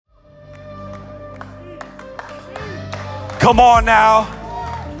Come on now.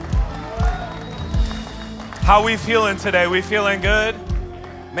 How we feeling today? We feeling good?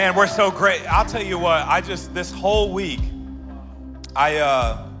 Man, we're so great. I'll tell you what, this whole week,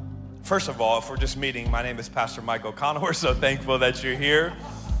 first of all, if we're just meeting, my name is Pastor Mike O'Connell. We're so thankful that you're here.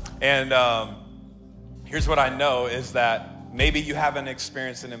 And here's what I know is that maybe you haven't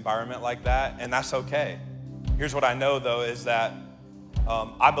experienced an environment like that, and that's okay. Here's what I know, though, is that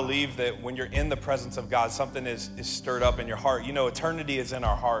I believe that when you're in the presence of God, something is stirred up in your heart. You know, eternity is in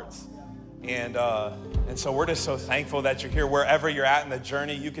our hearts. And so we're just so thankful that you're here. Wherever you're at in the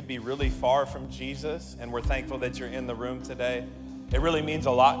journey, you could be really far from Jesus, and we're thankful that you're in the room today. It really means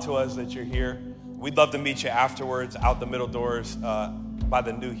a lot to us that you're here. We'd love to meet you afterwards out the middle doors by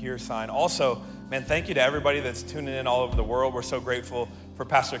the new here sign. Also, man, thank you to everybody that's tuning in all over the world. We're so grateful for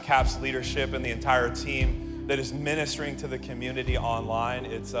Pastor Cap's leadership and the entire team that is ministering to the community online.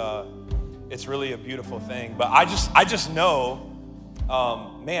 It's really a beautiful thing. But I just know,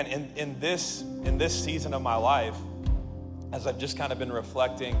 man, in this season of my life, as I've just kind of been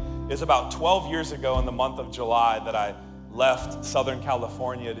reflecting, is about 12 years ago in the month of July that I left Southern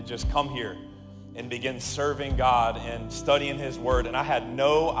California to just come here and begin serving God and studying His Word. And I had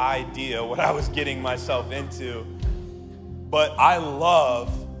no idea what I was getting myself into. But I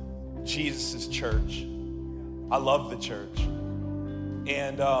love Jesus' church. I love the church.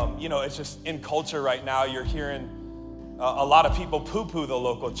 And, you know, it's just in culture right now, you're hearing a lot of people poo-poo the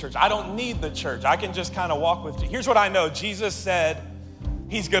local church. I don't need the church. I can just kind of walk with you. Here's what I know. Jesus said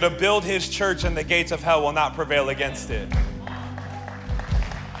He's going to build His church and the gates of hell will not prevail against it.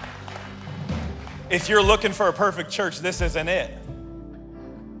 If you're looking for a perfect church, this isn't it.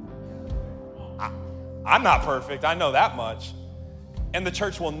 I'm not perfect. I know that much. And the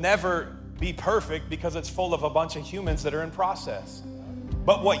church will never be perfect because it's full of a bunch of humans that are in process.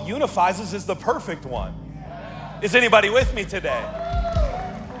 But what unifies us is the perfect one. Is anybody with me today?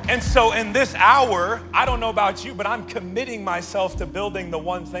 And so in this hour, I don't know about you, but I'm committing myself to building the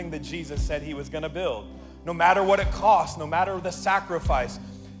one thing that Jesus said He was going to build, no matter what it costs, no matter the sacrifice.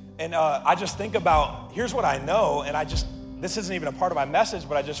 And I just think about, here's what I know, and this isn't even a part of my message,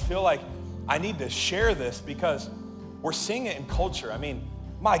 but I just feel like I need to share this because we're seeing it in culture. I mean,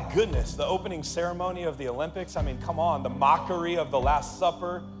 my goodness, the opening ceremony of the Olympics, I mean, come on, the mockery of the Last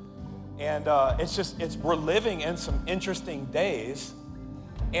Supper. And we're living in some interesting days,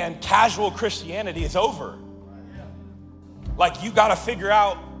 and casual Christianity is over. Like, you got to figure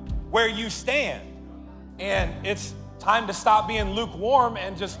out where you stand. And it's time to stop being lukewarm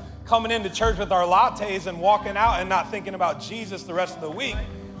and just coming into church with our lattes and walking out and not thinking about Jesus the rest of the week.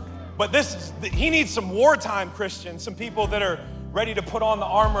 But He needs some wartime Christians, some people that are ready to put on the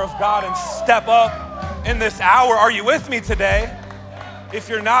armor of God and step up in this hour. Are you with me today? If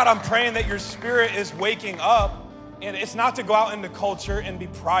you're not, I'm praying that your spirit is waking up. And it's not to go out into culture and be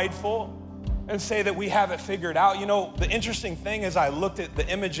prideful and say that we have it figured out. You know, the interesting thing is I looked at the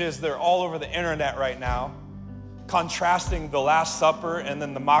images that are all over the internet right now, contrasting the Last Supper and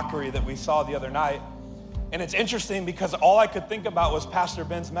then the mockery that we saw the other night. And it's interesting because all I could think about was Pastor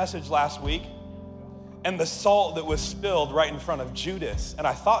Ben's message last week and the salt that was spilled right in front of Judas. And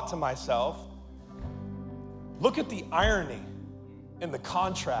I thought to myself, look at the irony and the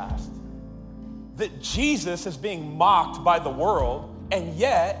contrast that Jesus is being mocked by the world, and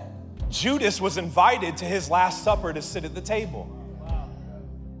yet Judas was invited to His Last Supper to sit at the table.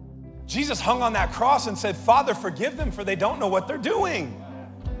 Jesus hung on that cross and said, Father, forgive them, for they don't know what they're doing.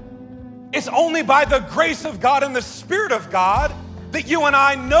 It's only by the grace of God and the Spirit of God that you and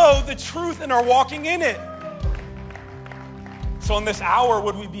I know the truth and are walking in it. So in this hour,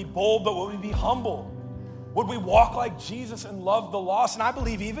 would we be bold, but would we be humble? Would we walk like Jesus and love the lost? And I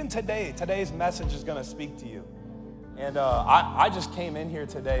believe even today's message is going to speak to you. And I just came in here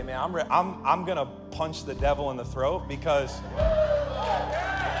today, man. I'm going to punch the devil in the throat because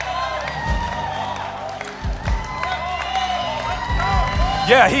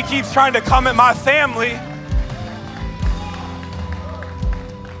yeah, he keeps trying to come at my family.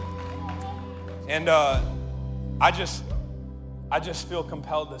 And I just feel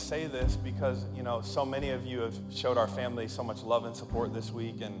compelled to say this because, you know, so many of you have showed our family so much love and support this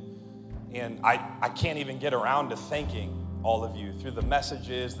week. And I can't even get around to thanking all of you through the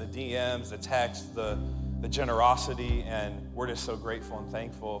messages, the DMs, the texts, the generosity. And we're just so grateful and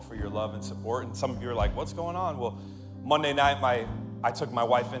thankful for your love and support. And some of you are like, what's going on? Well, Monday night, I took my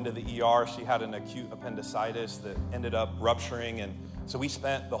wife into the ER. She had an acute appendicitis that ended up rupturing. And so we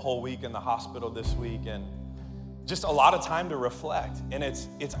spent the whole week in the hospital this week, and just a lot of time to reflect. And it's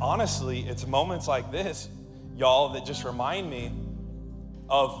honestly, it's moments like this, y'all, that just remind me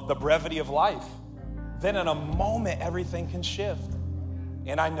of the brevity of life. then in a moment, everything can shift.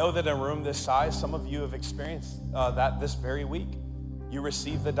 And I know that in a room this size, some of you have experienced that this very week. You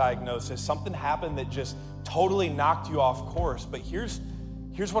received the diagnosis. Something happened that just totally knocked you off course. But here's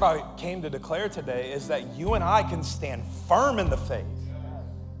what I came to declare today is that you and I can stand firm in the faith.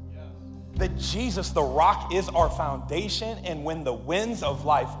 That Jesus, the rock, is our foundation. And when the winds of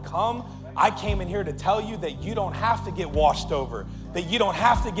life come, I came in here to tell you that you don't have to get washed over, that you don't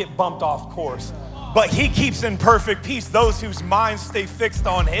have to get bumped off course. But he keeps in perfect peace those whose minds stay fixed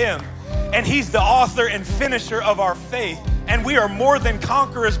on him. And he's the author and finisher of our faith. And we are more than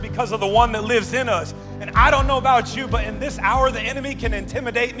conquerors because of the one that lives in us. And I don't know about you, but in this hour, the enemy can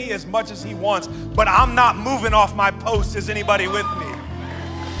intimidate me as much as he wants. But I'm not moving off my post. Is anybody with me?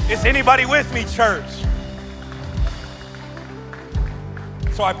 Is anybody with me, church?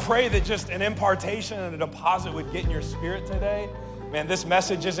 So I pray that just an impartation and a deposit would get in your spirit today. Man, this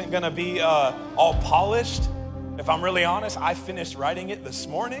message isn't going to be all polished. If I'm really honest, I finished writing it this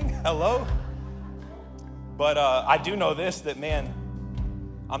morning. Hello. But I do know this, that, man,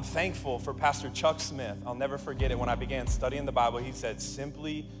 I'm thankful for Pastor Chuck Smith. I'll never forget it. When I began studying the Bible, he said,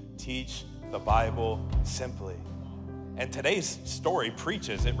 simply teach the Bible simply. And today's story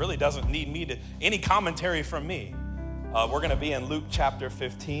preaches. It really doesn't need any commentary from me. We're going to be in Luke chapter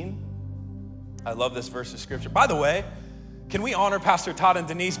 15. I love this verse of scripture. By the way, can we honor Pastor Todd and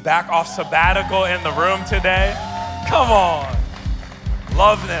Denise back off sabbatical in the room today? Come on.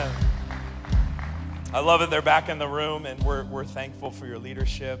 Love them. I love it. They're back in the room, and we're thankful for your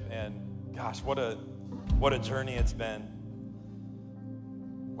leadership. And gosh, what a journey it's been.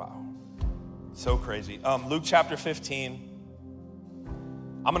 Wow. So crazy. Luke chapter 15.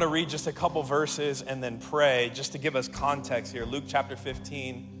 I'm going to read just a couple verses and then pray just to give us context here. Luke chapter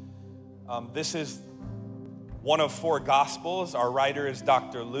 15. This is one of 4 gospels. Our writer is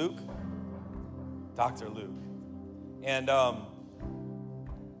Dr. Luke. Dr. Luke. And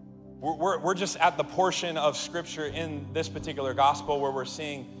we're just at the portion of scripture in this particular gospel where we're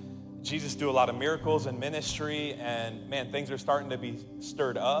seeing Jesus do a lot of miracles in ministry. And man, things are starting to be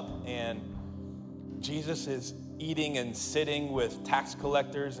stirred up. And Jesus is eating and sitting with tax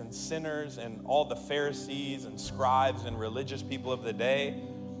collectors and sinners, and all the Pharisees and scribes and religious people of the day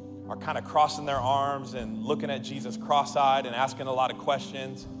are kind of crossing their arms and looking at Jesus cross-eyed and asking a lot of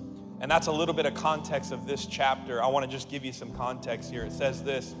questions. And that's a little bit of context of this chapter. I want to just give you some context here. It says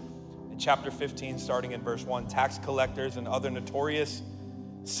this in chapter 15, starting in verse 1, tax collectors and other notorious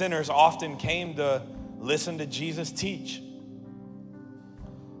sinners often came to listen to Jesus teach.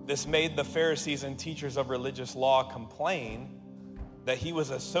 This made the Pharisees and teachers of religious law complain that he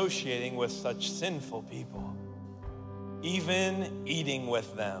was associating with such sinful people, even eating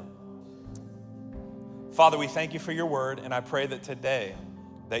with them. Father, we thank you for your word, and I pray that today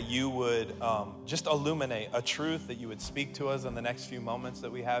that you would just illuminate a truth, that you would speak to us in the next few moments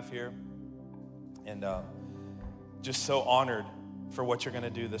that we have here. And just so honored for what you're going to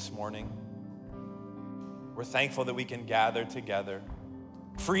do this morning. We're thankful that we can gather together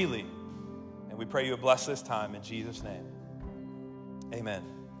freely. And we pray you would bless this time in Jesus' name. Amen.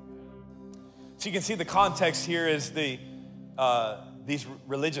 So you can see the context here is these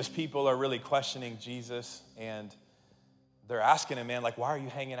religious people are really questioning Jesus, and they're asking him, man, like, why are you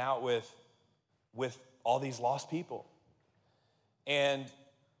hanging out with all these lost people? And,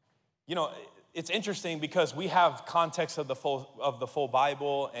 you know, it's interesting because we have context of the full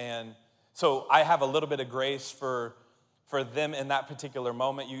Bible, and so I have a little bit of grace for them in that particular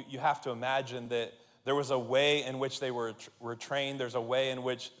moment. You have to imagine that there was a way in which they were trained. There's a way in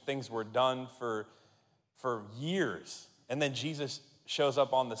which things were done for years. And then Jesus shows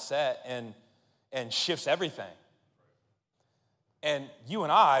up on the set and shifts everything. And you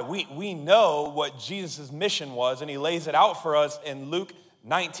and I, we know what Jesus' mission was, and he lays it out for us in Luke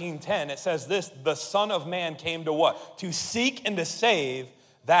 19:10. It says this, the Son of Man came to what? To seek and to save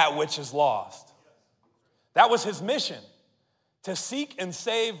that which is lost. That was his mission, to seek and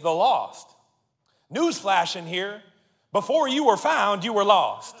save the lost. Newsflash in here, before you were found, you were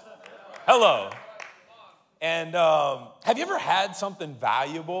lost. Hello. And have you ever had something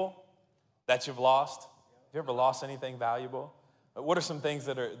valuable that you've lost? Have you ever lost anything valuable? What are some things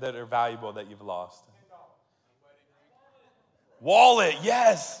that are valuable that you've lost? Wallet,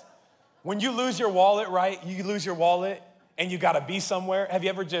 yes. When you lose your wallet, right? You lose your wallet and you got to be somewhere. Have you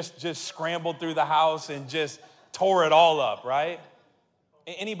ever just scrambled through the house and just tore it all up, right?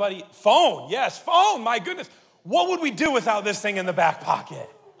 Anybody? Phone, yes, phone, my goodness. What would we do without this thing in the back pocket?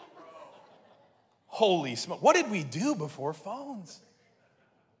 Holy smoke. What did we do before phones?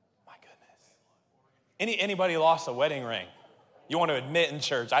 My goodness. Anybody lost a wedding ring? You want to admit in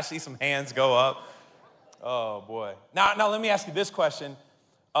church? I see some hands go up. Oh, boy. Now let me ask you this question.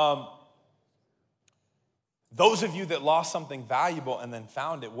 Those of you that lost something valuable and then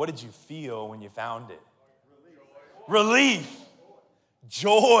found it, what did you feel when you found it? Relief.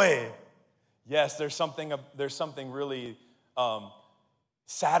 Joy. Yes, there's something really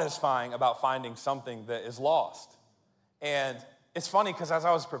satisfying about finding something that is lost. And it's funny because as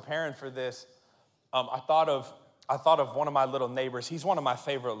I was preparing for this, I thought of one of my little neighbors. He's one of my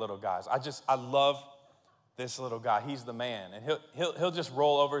favorite little guys. I love this little guy. He's the man. And he'll just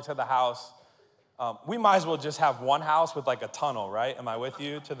roll over to the house. We might as well just have one house with like a tunnel, right? Am I with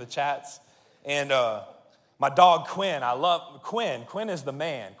you to the chats? And my dog Quinn, I love Quinn. Quinn is the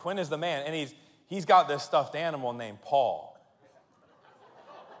man. Quinn is the man. And he's got this stuffed animal named Paul.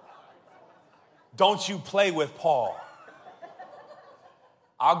 Don't you play with Paul.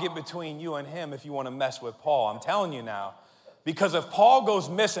 I'll get between you and him if you want to mess with Paul. I'm telling you now. Because if Paul goes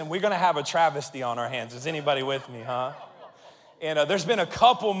missing, we're going to have a travesty on our hands. Is anybody with me, huh? And there's been a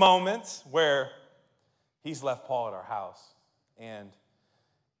couple moments where he's left Paul at our house. And,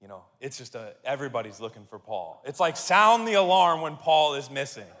 you know, it's just everybody's looking for Paul. It's like sound the alarm when Paul is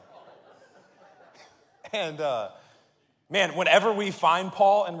missing. And, man, whenever we find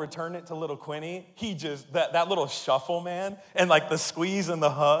Paul and return it to little Quinny, he just, that little shuffle, man, and like the squeeze and the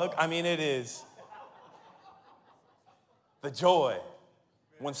hug, I mean, it is the joy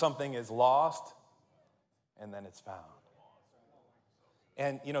when something is lost and then it's found.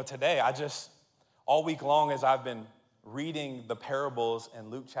 And, you know, today, all week long as I've been reading the parables in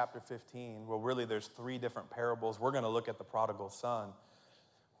Luke chapter 15, well, really there's 3 different parables. We're going to look at the prodigal son.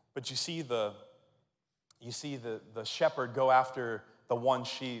 But you see the shepherd go after the one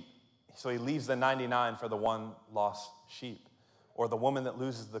sheep. So he leaves the 99 for the one lost sheep. Or the woman that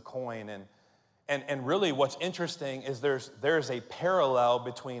loses the coin. And really what's interesting is there's a parallel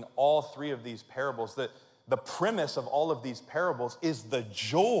between all 3 of these parables. The premise of all of these parables is the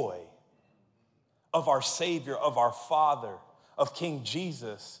joy of our Savior, of our Father, of King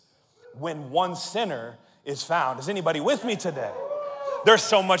Jesus, when one sinner is found. Is anybody with me today? There's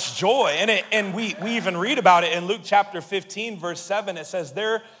so much joy. And we even read about it in Luke chapter 15, verse 7. It says,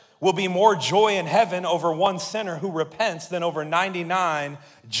 there will be more joy in heaven over one sinner who repents than over 99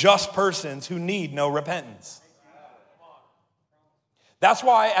 just persons who need no repentance. That's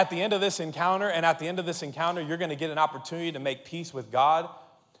why at the end of this encounter, you're going to get an opportunity to make peace with God.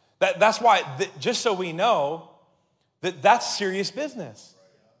 That's why, just so we know, that's serious business.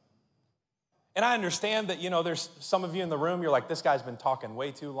 And I understand that, you know, there's some of you in the room, you're like, this guy's been talking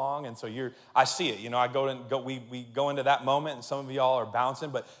way too long. And so I see it. You know, we go into that moment and some of y'all are bouncing.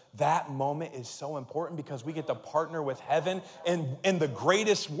 But that moment is so important because we get to partner with heaven in the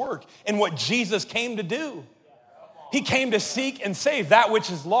greatest work in what Jesus came to do. He came to seek and save that which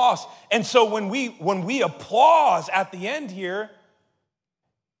is lost. And so when we applause at the end here,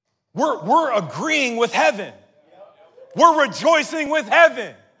 we're agreeing with heaven. We're rejoicing with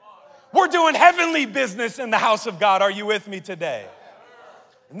heaven. We're doing heavenly business in the house of God. Are you with me today?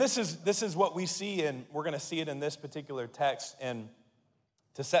 And this is what we see, and we're going to see it in this particular text. And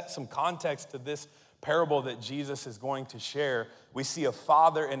to set some context to this parable that Jesus is going to share, we see a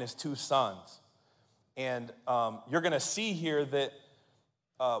father and his 2 sons. And you're going to see here that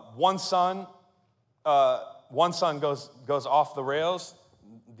one son goes off the rails.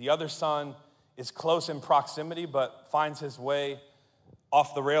 The other son is close in proximity, but finds his way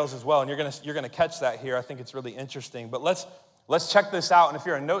off the rails as well. And you're gonna catch that here. I think it's really interesting. But let's check this out. And if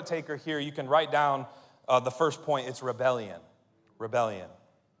you're a note taker here, you can write down the first point. It's rebellion. Rebellion.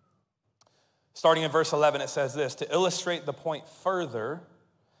 Starting in verse 11, it says this: to illustrate the point further,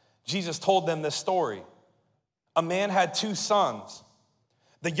 Jesus told them this story. A man had 2 sons.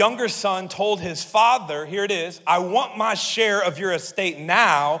 The younger son told his father, here it is, I want my share of your estate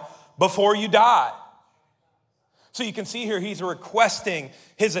now before you die. So you can see here he's requesting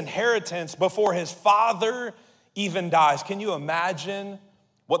his inheritance before his father even dies. Can you imagine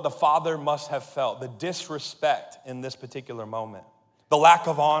what the father must have felt? The disrespect in this particular moment, the lack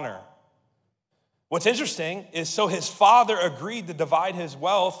of honor. What's interesting is so his father agreed to divide his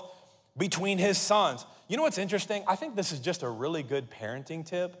wealth between his sons. You know what's interesting? I think this is just a really good parenting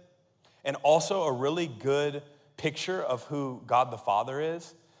tip and also a really good picture of who God the Father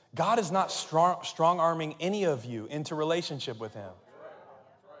is. God is not strong-arming any of you into relationship with him.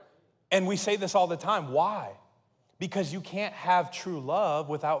 And we say this all the time. Why? Because you can't have true love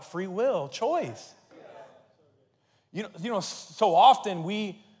without free will, choice. You know, so often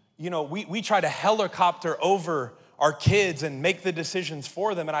we try to helicopter over our kids and make the decisions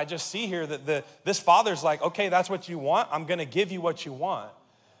for them. And I just see here that this father's like, okay, that's what you want. I'm going to give you what you want.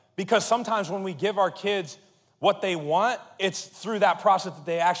 Because sometimes when we give our kids what they want, it's through that process that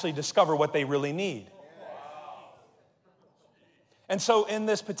they actually discover what they really need. And so in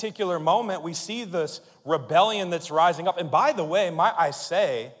this particular moment, we see this rebellion that's rising up. And by the way, I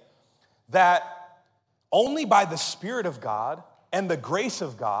say that only by the Spirit of God and the grace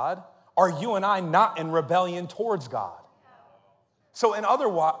of God are you and I not in rebellion towards God. So in other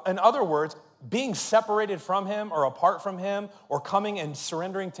words, being separated from him or apart from him or coming and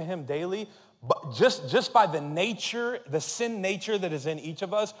surrendering to him daily, but just by the nature, the sin nature that is in each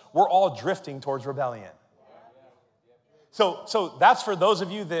of us, we're all drifting towards rebellion. So that's for those of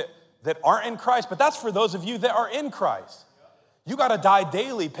you that aren't in Christ, but that's for those of you that are in Christ. You got to die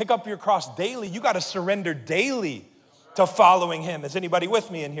daily, pick up your cross daily. You got to surrender daily to following him. Is anybody with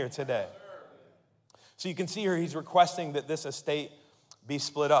me in here today? So you can see here he's requesting that this estate be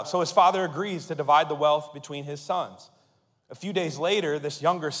split up. So his father agrees to divide the wealth between his sons. A few days later, this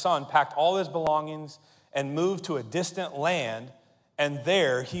younger son packed all his belongings and moved to a distant land, and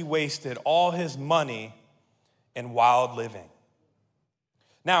there he wasted all his money in wild living.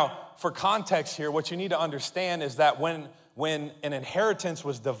 Now, for context here, what you need to understand is that when an inheritance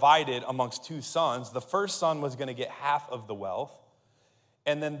was divided amongst two sons, the first son was going to get half of the wealth,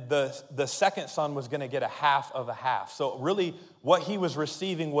 and then the second son was going to get a half of a half. So really, what he was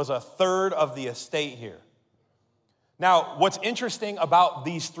receiving was a third of the estate here. Now, what's interesting about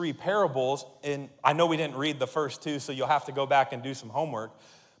these three parables, and I know we didn't read the first two, so you'll have to go back and do some homework,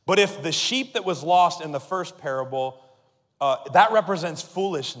 but if the sheep that was lost in the first parable, that represents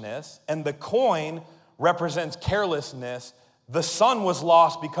foolishness, and the coin represents carelessness, the son was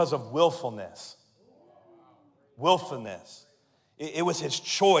lost because of willfulness. Willfulness. It was his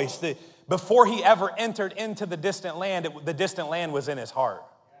choice. Before he ever entered into the distant land was in his heart.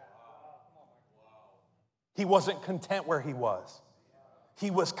 He wasn't content where he was.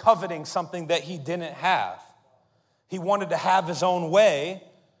 He was coveting something that he didn't have. He wanted to have his own way,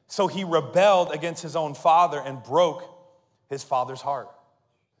 so he rebelled against his own father and broke his father's heart.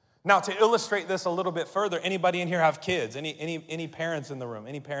 Now, to illustrate this a little bit further, anybody in here have kids? Any parents in the room?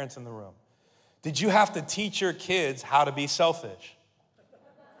 Any parents in the room? Did you have to teach your kids how to be selfish?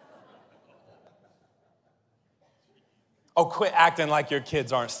 Oh, quit acting like your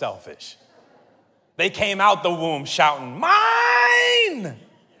kids aren't selfish. They came out the womb shouting, mine,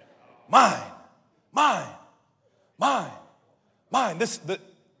 mine, mine, mine, mine.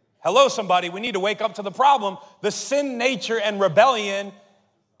 Hello, somebody, we need to wake up to the problem. The sin nature and rebellion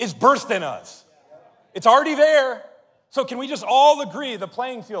is burst in us. It's already there. So can we just all agree the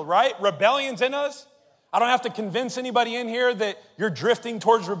playing field, right? Rebellion's in us. I don't have to convince anybody in here that you're drifting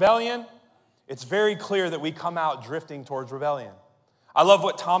towards rebellion. It's very clear that we come out drifting towards rebellion. I love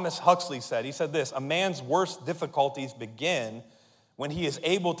what Thomas Huxley said. He said this: a man's worst difficulties begin when he is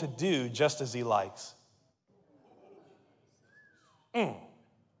able to do just as he likes.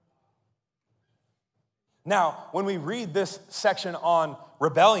 Now, when we read this section on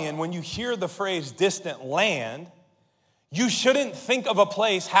rebellion, when you hear the phrase distant land, you shouldn't think of a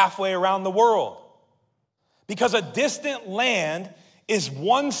place halfway around the world. Because a distant land is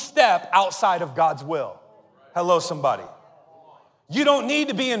one step outside of God's will. Hello, somebody. You don't need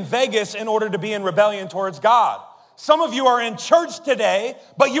to be in Vegas in order to be in rebellion towards God. Some of you are in church today,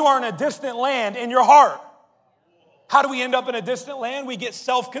 but you are in a distant land in your heart. How do we end up in a distant land? We get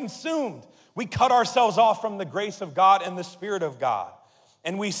self-consumed. We cut ourselves off from the grace of God and the Spirit of God.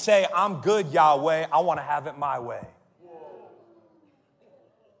 And we say, I'm good, Yahweh. I want to have it my way.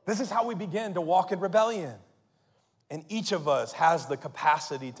 This is how we begin to walk in rebellion. And each of us has the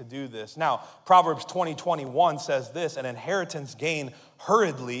capacity to do this. Now, Proverbs 20:21 says this: an inheritance gained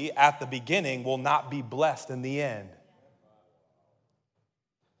hurriedly at the beginning will not be blessed in the end.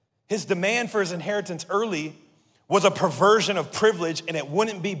 His demand for his inheritance early was a perversion of privilege, and it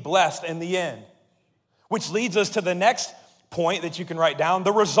wouldn't be blessed in the end. Which leads us to the next point that you can write down,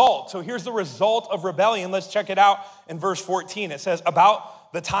 the result. So here's the result of rebellion. Let's check it out in verse 14. It says,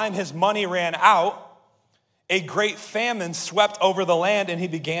 about the time his money ran out, a great famine swept over the land and he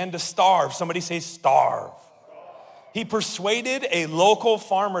began to starve. Somebody say starve. He persuaded a local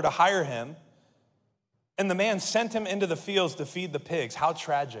farmer to hire him, and the man sent him into the fields to feed the pigs. How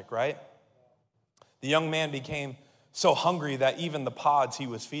tragic, right? The young man became so hungry that even the pods he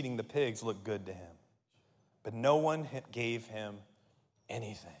was feeding the pigs looked good to him. But no one gave him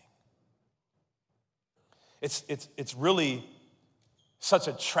anything. It's really such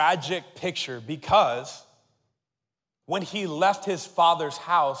a tragic picture because when he left his father's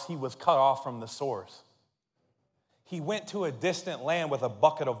house, he was cut off from the source. He went to a distant land with a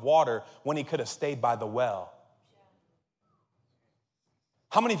bucket of water when he could have stayed by the well.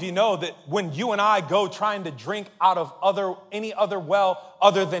 How many of you know that when you and I go trying to drink out of any other well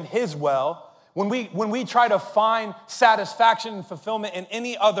other than his well, when we try to find satisfaction and fulfillment in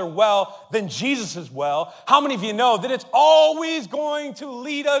any other well than Jesus' well, how many of you know that it's always going to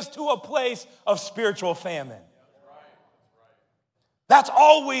lead us to a place of spiritual famine? That's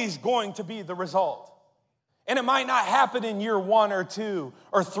always going to be the result. And it might not happen in year 1 or 2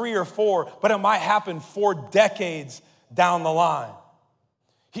 or 3 or 4, but it might happen 4 decades down the line.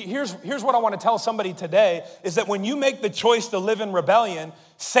 Here's what I want to tell somebody today, is that when you make the choice to live in rebellion,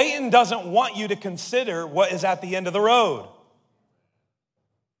 Satan doesn't want you to consider what is at the end of the road.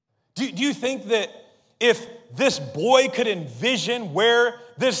 Do you think that if this boy could envision where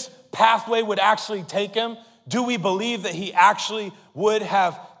this pathway would actually take him, do we believe that he actually would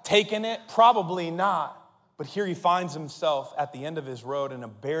have taken it? Probably not. But here he finds himself at the end of his road in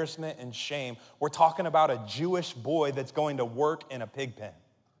embarrassment and shame. We're talking about a Jewish boy that's going to work in a pig pen.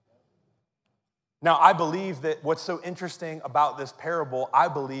 Now, I believe that what's so interesting about this parable, I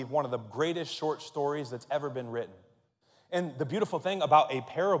believe one of the greatest short stories that's ever been written. And the beautiful thing about a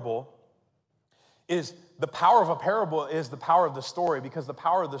parable is the power of a parable is the power of the story, because the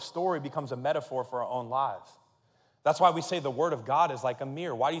power of the story becomes a metaphor for our own lives. That's why we say the word of God is like a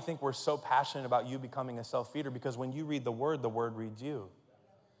mirror. Why do you think we're so passionate about you becoming a self-feeder? Because when you read the word reads you.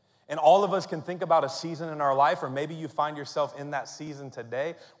 And all of us can think about a season in our life, or maybe you find yourself in that season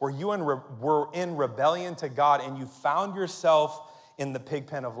today where you were in rebellion to God and you found yourself in the pig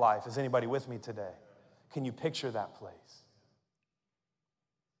pen of life. Is anybody with me today? Can you picture that place?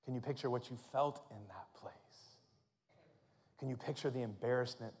 Can you picture what you felt in that place? Can you picture the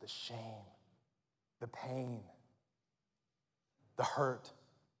embarrassment, the shame, the pain, the hurt,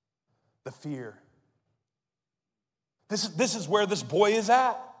 the fear? This is where this boy is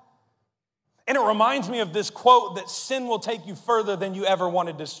at. And it reminds me of this quote that sin will take you further than you ever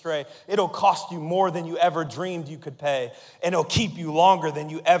wanted to stray. It'll cost you more than you ever dreamed you could pay. And it'll keep you longer than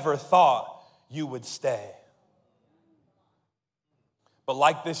you ever thought you would stay. But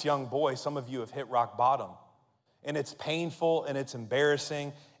like this young boy, some of you have hit rock bottom. And it's painful and it's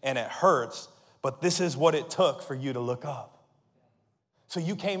embarrassing and it hurts. But this is what it took for you to look up. So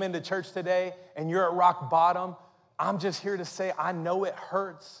you came into church today and you're at rock bottom. I'm just here to say, I know it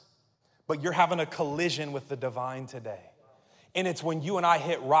hurts, but you're having a collision with the divine today. And it's when you and I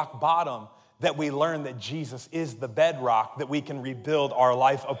hit rock bottom that we learn that Jesus is the bedrock that we can rebuild our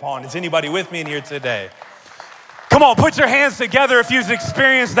life upon. Is anybody with me in here today? Come on, put your hands together if you've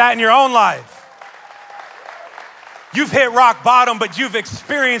experienced that in your own life. You've hit rock bottom, but you've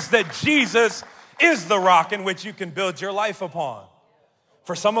experienced that Jesus is the rock in which you can build your life upon.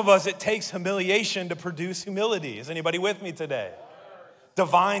 For some of us, it takes humiliation to produce humility. Is anybody with me today?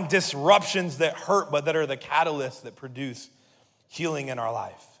 Divine disruptions that hurt, but that are the catalysts that produce healing in our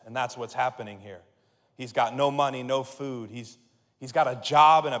life. And that's what's happening here. He's got no money, no food. He's got a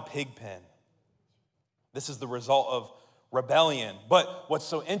job in a pig pen. This is the result of rebellion. But what's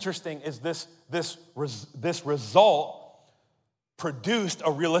so interesting is this result produced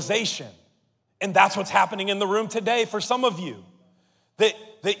a realization. And that's what's happening in the room today for some of you.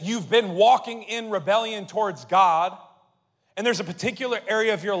 That you've been walking in rebellion towards God, and there's a particular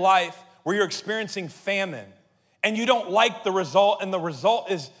area of your life where you're experiencing famine, and you don't like the result, and the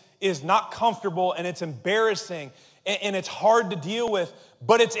result is not comfortable, and it's embarrassing, and it's hard to deal with,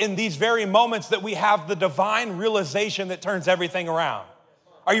 but it's in these very moments that we have the divine realization that turns everything around.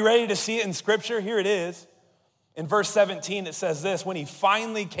 Are you ready to see it in Scripture? Here it is. In verse 17, it says this: when he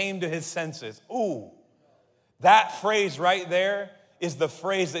finally came to his senses. Ooh, that phrase right there is the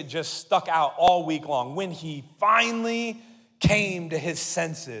phrase that just stuck out all week long. When he finally came to his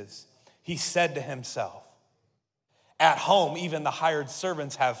senses, he said to himself, at home, even the hired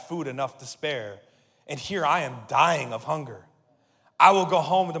servants have food enough to spare, and here I am dying of hunger. I will go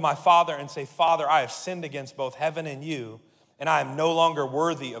home to my father and say, Father, I have sinned against both heaven and you, and I am no longer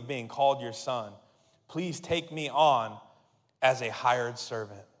worthy of being called your son. Please take me on as a hired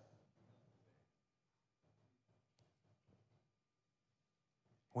servant.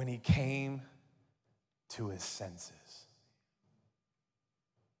 When he came to his senses.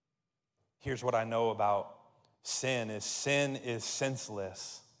 Here's what I know about sin is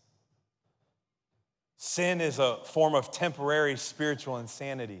senseless. Sin is a form of temporary spiritual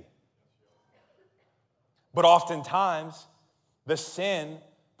insanity. But oftentimes, the sin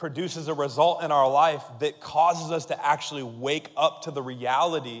produces a result in our life that causes us to actually wake up to the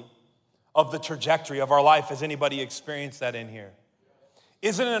reality of the trajectory of our life. Has anybody experienced that in here?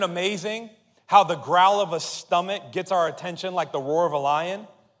 Isn't it amazing how the growl of a stomach gets our attention like the roar of a lion?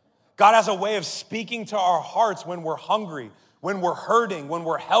 God has a way of speaking to our hearts when we're hungry, when we're hurting, when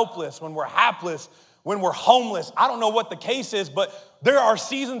we're helpless, when we're hapless, when we're homeless. I don't know what the case is, but there are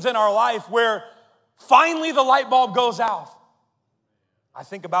seasons in our life where finally the light bulb goes out. I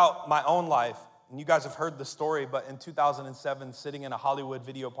think about my own life, and you guys have heard the story, but in 2007, sitting in a Hollywood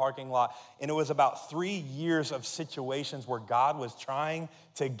video parking lot, and it was about 3 years of situations where God was trying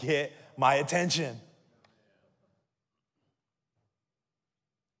to get my attention.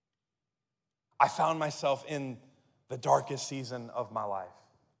 I found myself in the darkest season of my life,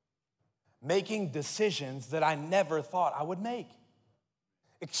 making decisions that I never thought I would make,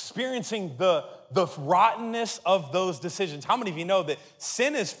 experiencing the rottenness of those decisions. How many of you know that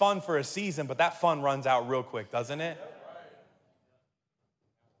sin is fun for a season, but that fun runs out real quick, doesn't it?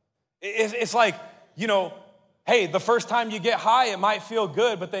 It's like, you know, hey, the first time you get high, it might feel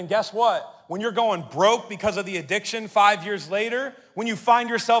good, but then guess what? When you're going broke because of the addiction 5 years later, when you find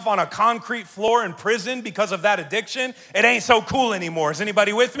yourself on a concrete floor in prison because of that addiction, it ain't so cool anymore. Is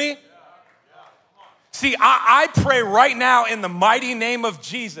anybody with me? See, I pray right now in the mighty name of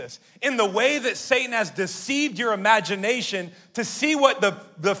Jesus, in the way that Satan has deceived your imagination to see what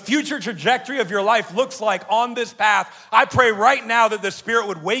the future trajectory of your life looks like on this path, I pray right now that the Spirit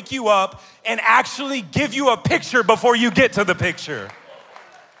would wake you up and actually give you a picture before you get to the picture.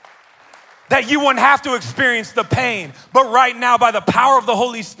 That you wouldn't have to experience the pain, but right now by the power of the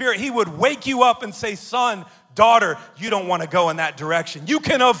Holy Spirit, He would wake you up and say, son, daughter, you don't want to go in that direction. You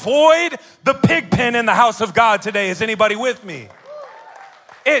can avoid the pig pen in the house of God today. Is anybody with me?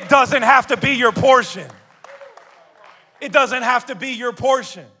 It doesn't have to be your portion. It doesn't have to be your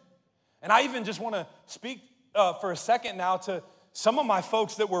portion. And I even just want to speak for a second now to some of my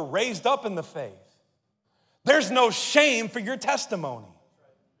folks that were raised up in the faith. There's no shame for your testimony.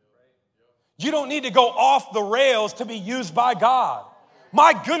 You don't need to go off the rails to be used by God.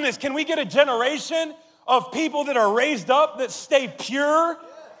 My goodness, can we get a generation of people that are raised up, that stay pure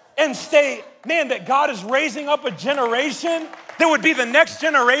and that God is raising up a generation that would be the next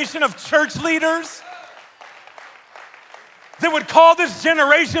generation of church leaders that would call this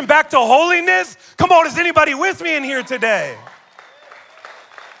generation back to holiness? Come on, is anybody with me in here today?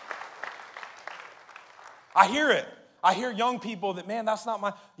 I hear it. I hear young people that, man, that's not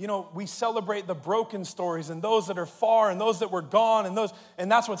my, we celebrate the broken stories and those that are far and those that were gone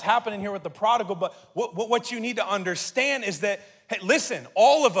and that's what's happening here with the prodigal. But what you need to understand is that, hey, listen,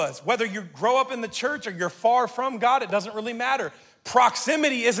 all of us, whether you grow up in the church or you're far from God, it doesn't really matter.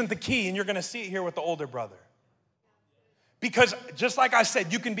 Proximity isn't the key, and you're going to see it here with the older brother. Because just like I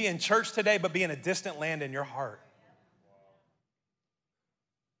said, you can be in church today, but be in a distant land in your heart.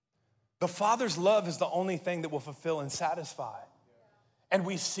 The Father's love is the only thing that will fulfill and satisfy. And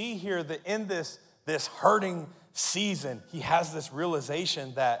we see here that in this hurting season, he has this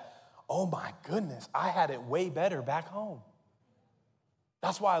realization that, oh my goodness, I had it way better back home.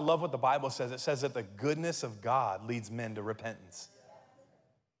 That's why I love what the Bible says. It says that the goodness of God leads men to repentance.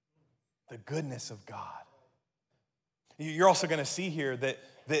 The goodness of God. You're also going to see here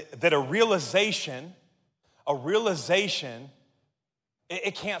that a realization,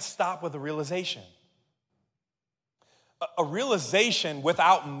 it can't stop with a realization. A realization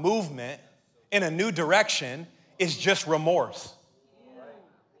without movement in a new direction is just remorse.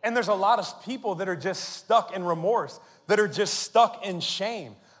 And there's a lot of people that are just stuck in remorse, that are just stuck in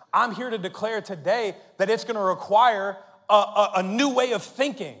shame. I'm here to declare today that it's going to require a new way of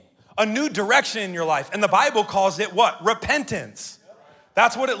thinking, a new direction in your life. And the Bible calls it what? Repentance.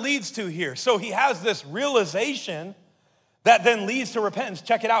 That's what it leads to here. So he has this realization that then leads to repentance.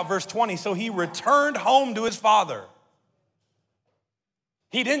 Check it out, verse 20. So he returned home to his father.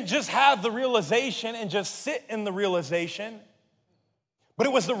 He didn't just have the realization and just sit in the realization, but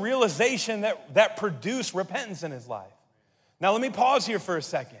it was the realization that produced repentance in his life. Now let me pause here for a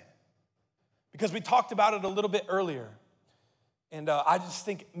second, because we talked about it a little bit earlier. And I just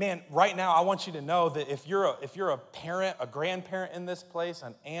think, man, right now I want you to know that if you're a parent, a grandparent in this place,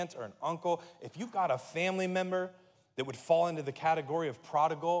 an aunt or an uncle, if you've got a family member that would fall into the category of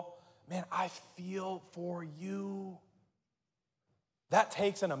prodigal, man, I feel for you. That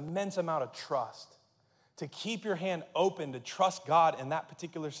takes an immense amount of trust to keep your hand open, to trust God in that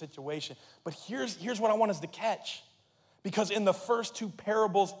particular situation. But here's what I want us to catch. Because in the first two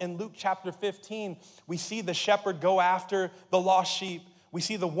parables in Luke chapter 15, we see the shepherd go after the lost sheep. We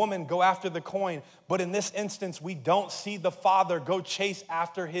see the woman go after the coin. But in this instance, we don't see the father go chase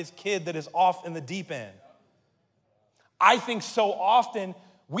after his kid that is off in the deep end. I think so often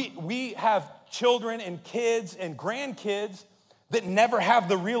we have children and kids and grandkids that never have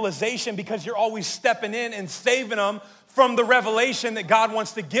the realization, because you're always stepping in and saving them from the revelation that God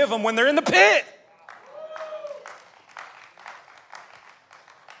wants to give them when they're in the pit.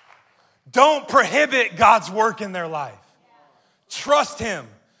 Don't prohibit God's work in their life. Trust him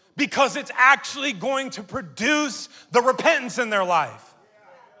because it's actually going to produce the repentance in their life.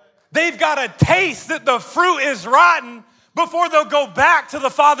 They've got to taste that the fruit is rotten before they'll go back to the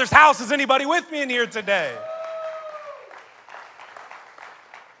Father's house. Is anybody with me in here today?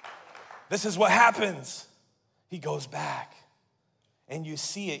 This is what happens. He goes back. And you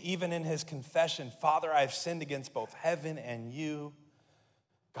see it even in his confession. Father, I have sinned against both heaven and you.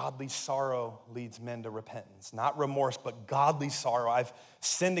 Godly sorrow leads men to repentance. Not remorse, but godly sorrow. I've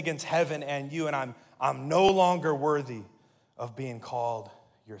sinned against heaven and you, and I'm no longer worthy of being called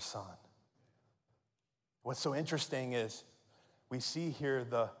your son. What's so interesting is we see here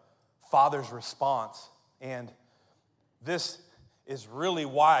the Father's response. And this is really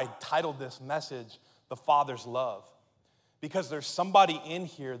why I titled this message, The Father's Love. Because there's somebody in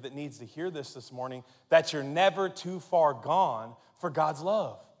here that needs to hear this morning, that you're never too far gone for God's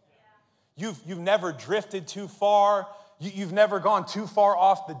love. You've never drifted too far. You've never gone too far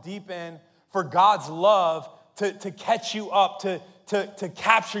off the deep end for God's love to catch you up, to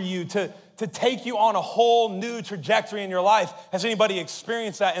capture you, to take you on a whole new trajectory in your life. Has anybody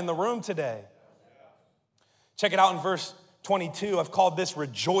experienced that in the room today? Check it out in verse 22. I've called this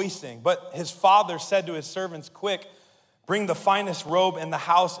rejoicing. But his father said to his servants, quick, bring the finest robe in the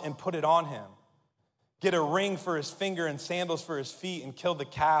house and put it on him. Get a ring for his finger and sandals for his feet and kill the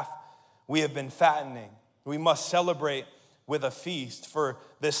calf we have been fattening. We must celebrate with a feast, for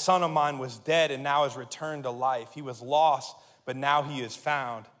this son of mine was dead and now has returned to life. He was lost, but now he is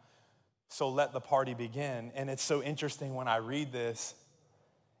found. So let the party begin. And it's so interesting when I read this.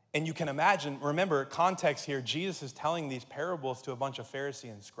 And you can imagine, remember, context here, Jesus is telling these parables to a bunch of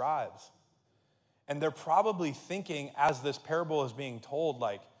Pharisees and scribes. And they're probably thinking, as this parable is being told,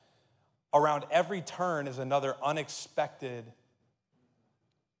 like, around every turn is another unexpected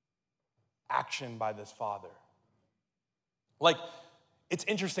action by this father. Like, it's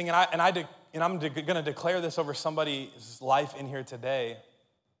interesting, and I'm going to declare this over somebody's life in here today,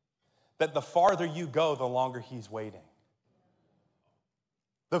 that the farther you go, the longer he's waiting.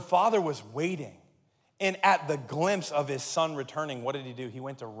 The father was waiting, and at the glimpse of his son returning, what did he do? He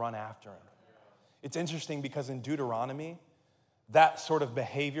went to run after him. It's interesting because in Deuteronomy, that sort of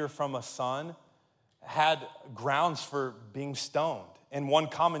behavior from a son had grounds for being stoned. And one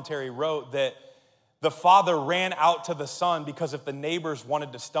commentary wrote that the father ran out to the son because if the neighbors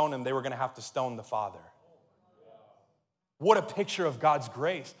wanted to stone him, they were going to have to stone the father. What a picture of God's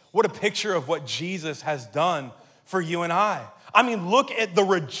grace. What a picture of what Jesus has done for you and I. I mean, look at the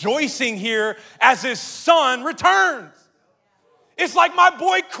rejoicing here as his son returns. It's like my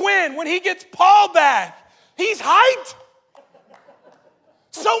boy Quinn, when he gets Paul back, he's hyped.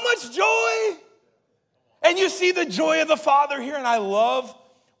 So much joy. And you see the joy of the Father here, and I love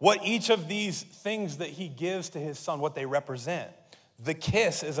what each of these things that he gives to his son, what they represent. The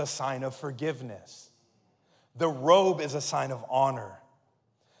kiss is a sign of forgiveness. The robe is a sign of honor.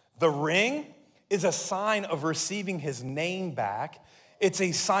 The ring is a sign of receiving his name back. It's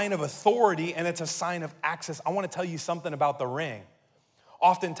a sign of authority, and it's a sign of access. I want to tell you something about the ring.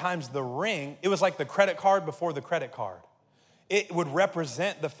 Oftentimes the ring, it was like the credit card before the credit card. It would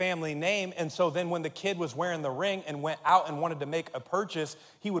represent the family name, and so then when the kid was wearing the ring and went out and wanted to make a purchase,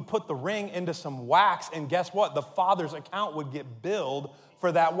 he would put the ring into some wax, and guess what? The father's account would get billed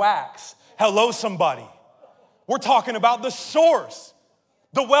for that wax. Hello, somebody. We're talking about the source,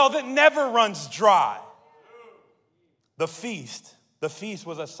 the well that never runs dry. The feast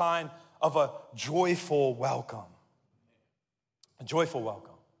was a sign of a joyful welcome. A joyful welcome.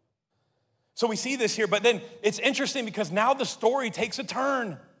 So we see this here, but then it's interesting because now the story takes a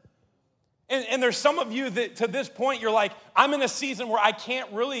turn. And there's some of you that to this point, you're like, I'm in a season where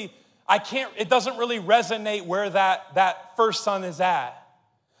it doesn't really resonate where that first son is at.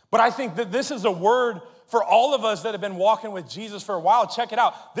 But I think that this is a word for all of us that have been walking with Jesus for a while. Check it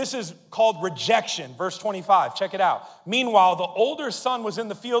out. This is called rejection, verse 25. Check it out. Meanwhile, the older son was in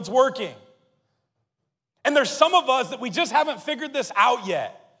the fields working. And there's some of us that we just haven't figured this out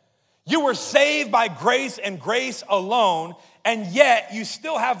yet. You were saved by grace and grace alone, and yet you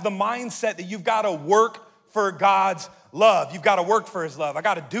still have the mindset that you've got to work for God's love. You've got to work for his love. I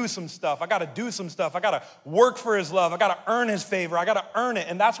got to do some stuff. I got to work for his love. I got to earn his favor. I got to earn it.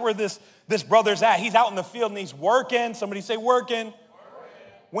 And that's where this brother's at. He's out in the field and he's working. Somebody say working.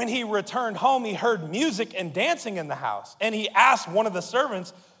 When he returned home, he heard music and dancing in the house. And he asked one of the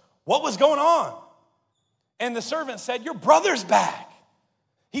servants, what was going on? And the servant said, your brother's back.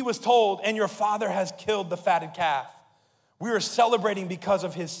 He was told, and your father has killed the fatted calf. We were celebrating because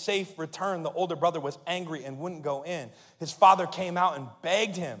of his safe return. The older brother was angry and wouldn't go in. His father came out and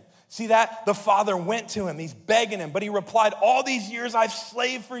begged him, See that? The father went to him. He's begging him, but he replied, all these years I've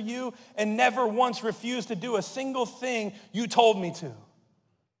slaved for you and never once refused to do a single thing you told me to.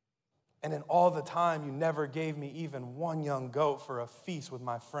 And in all the time, you never gave me even one young goat for a feast with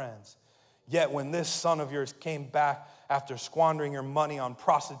my friends. Yet when this son of yours came back after squandering your money on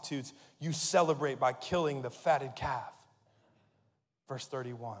prostitutes, you celebrate by killing the fatted calf. Verse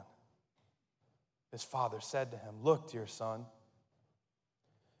 31. His father said to him, look, dear son,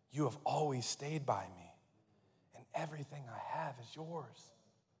 you have always stayed by me, and everything I have is yours.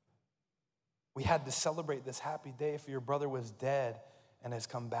 We had to celebrate this happy day, for your brother was dead and has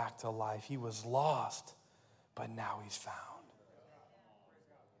come back to life. He was lost, but now he's found.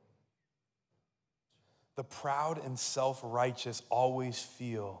 The proud and self-righteous always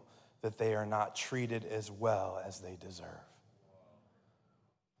feel that they are not treated as well as they deserve.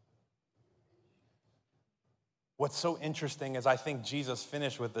 What's so interesting is I think Jesus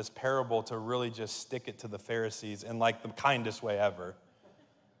finished with this parable to really just stick it to the Pharisees in like the kindest way ever.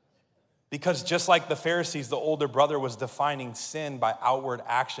 Because just like the Pharisees, the older brother was defining sin by outward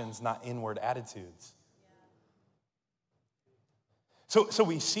actions, not inward attitudes. So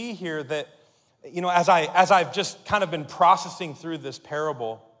we see here that, you know, as I've just kind of been processing through this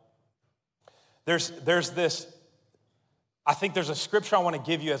parable, there's this, I think there's a scripture I want to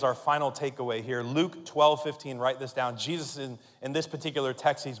give you as our final takeaway here. Luke 12:15, write this down. Jesus, in this particular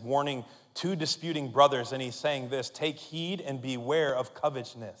text, he's warning two disputing brothers, and he's saying this, take heed and beware of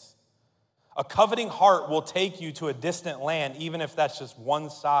covetousness. A coveting heart will take you to a distant land, even if that's just one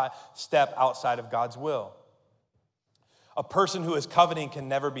step outside of God's will. A person who is coveting can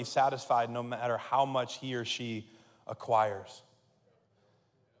never be satisfied no matter how much he or she acquires.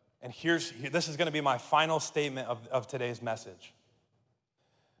 And this is going to be my final statement of today's message.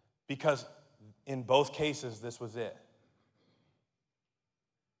 Because in both cases, this was it.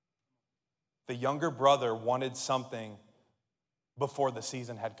 The younger brother wanted something before the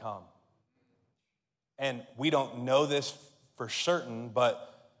season had come. And we don't know this for certain,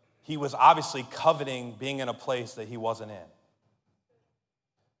 but he was obviously coveting being in a place that he wasn't in.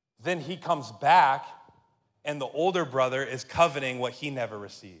 Then he comes back, and the older brother is coveting what he never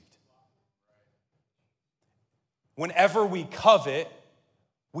received. Whenever we covet,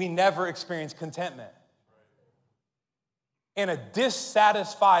 we never experience contentment. And a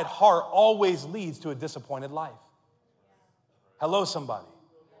dissatisfied heart always leads to a disappointed life. Hello, somebody.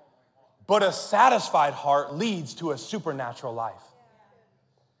 But a satisfied heart leads to a supernatural life.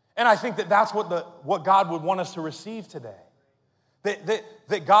 And I think that's what God would want us to receive today.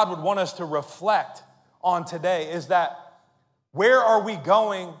 That God would want us to reflect on today is that where are we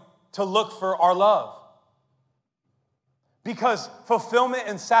going to look for our love? Because fulfillment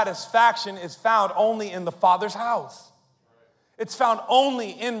and satisfaction is found only in the Father's house. It's found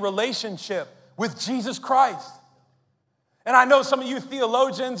only in relationship with Jesus Christ. And I know some of you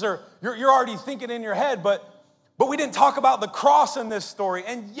theologians you're already thinking in your head, but we didn't talk about the cross in this story.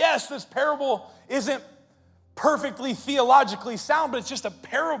 And yes, this parable isn't perfectly theologically sound, but it's just a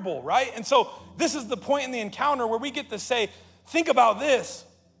parable, right? And so this is the point in the encounter where we get to say, think about this.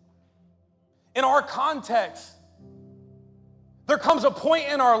 In our context, there comes a point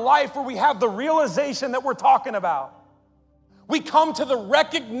in our life where we have the realization that we're talking about. We come to the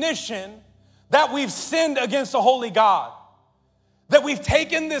recognition that we've sinned against a holy God. That we've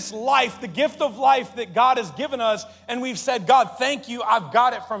taken this life, the gift of life that God has given us, and we've said, God, thank you, I've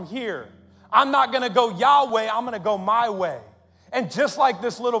got it from here. I'm not going to go Yahweh, I'm going to go my way. And just like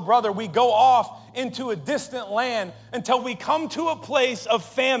this little brother, we go off into a distant land until we come to a place of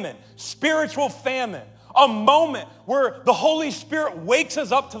famine, spiritual famine, a moment where the Holy Spirit wakes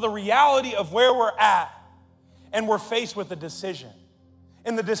us up to the reality of where we're at, and we're faced with a decision.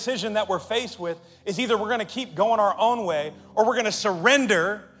 And the decision that we're faced with is either we're going to keep going our own way or we're going to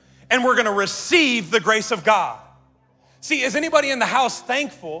surrender and we're going to receive the grace of God. See, is anybody in the house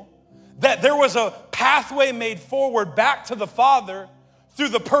thankful that there was a pathway made forward back to the Father through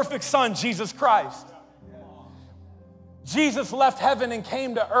the perfect Son, Jesus Christ? Jesus left heaven and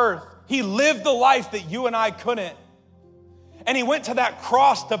came to earth. He lived the life that you and I couldn't. And he went to that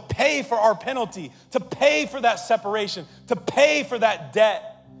cross to pay for our penalty, to pay for that separation, to pay for that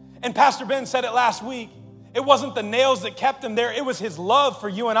debt. And Pastor Ben said it last week. It wasn't the nails that kept him there. It was his love for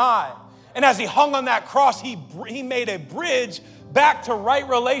you and I. And as he hung on that cross, he made a bridge back to right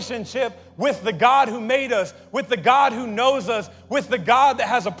relationship with the God who made us, with the God who knows us, with the God that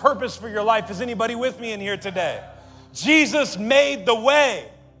has a purpose for your life. Is anybody with me in here today? Jesus made the way.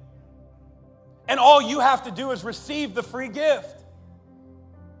 And all you have to do is receive the free gift.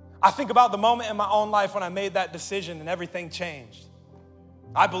 I think about the moment in my own life when I made that decision and everything changed.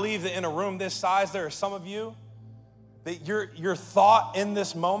 I believe that in a room this size, there are some of you that your thought in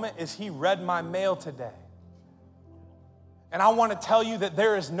this moment is, he read my mail today. And I want to tell you that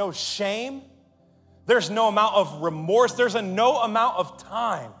there is no shame. There's no amount of remorse. There's no amount of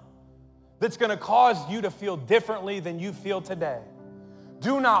time that's going to cause you to feel differently than you feel today.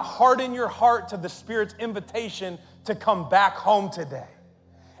 Do not harden your heart to the Spirit's invitation to come back home today.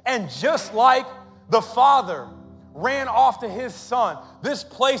 And just like the Father ran off to his Son, this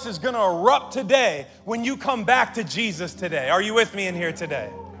place is going to erupt today when you come back to Jesus today. Are you with me in here today?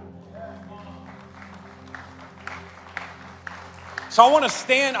 So I want us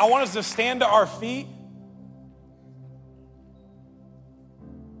to stand to our feet.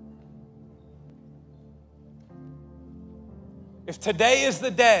 If today is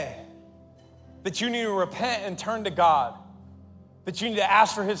the day that you need to repent and turn to God, that you need to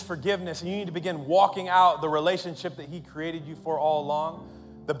ask for his forgiveness and you need to begin walking out the relationship that he created you for all along,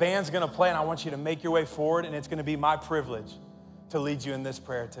 the band's going to play and I want you to make your way forward, and it's going to be my privilege to lead you in this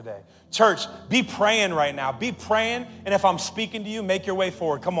prayer today. Church, be praying right now. Be praying, and if I'm speaking to you, make your way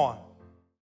forward. Come on.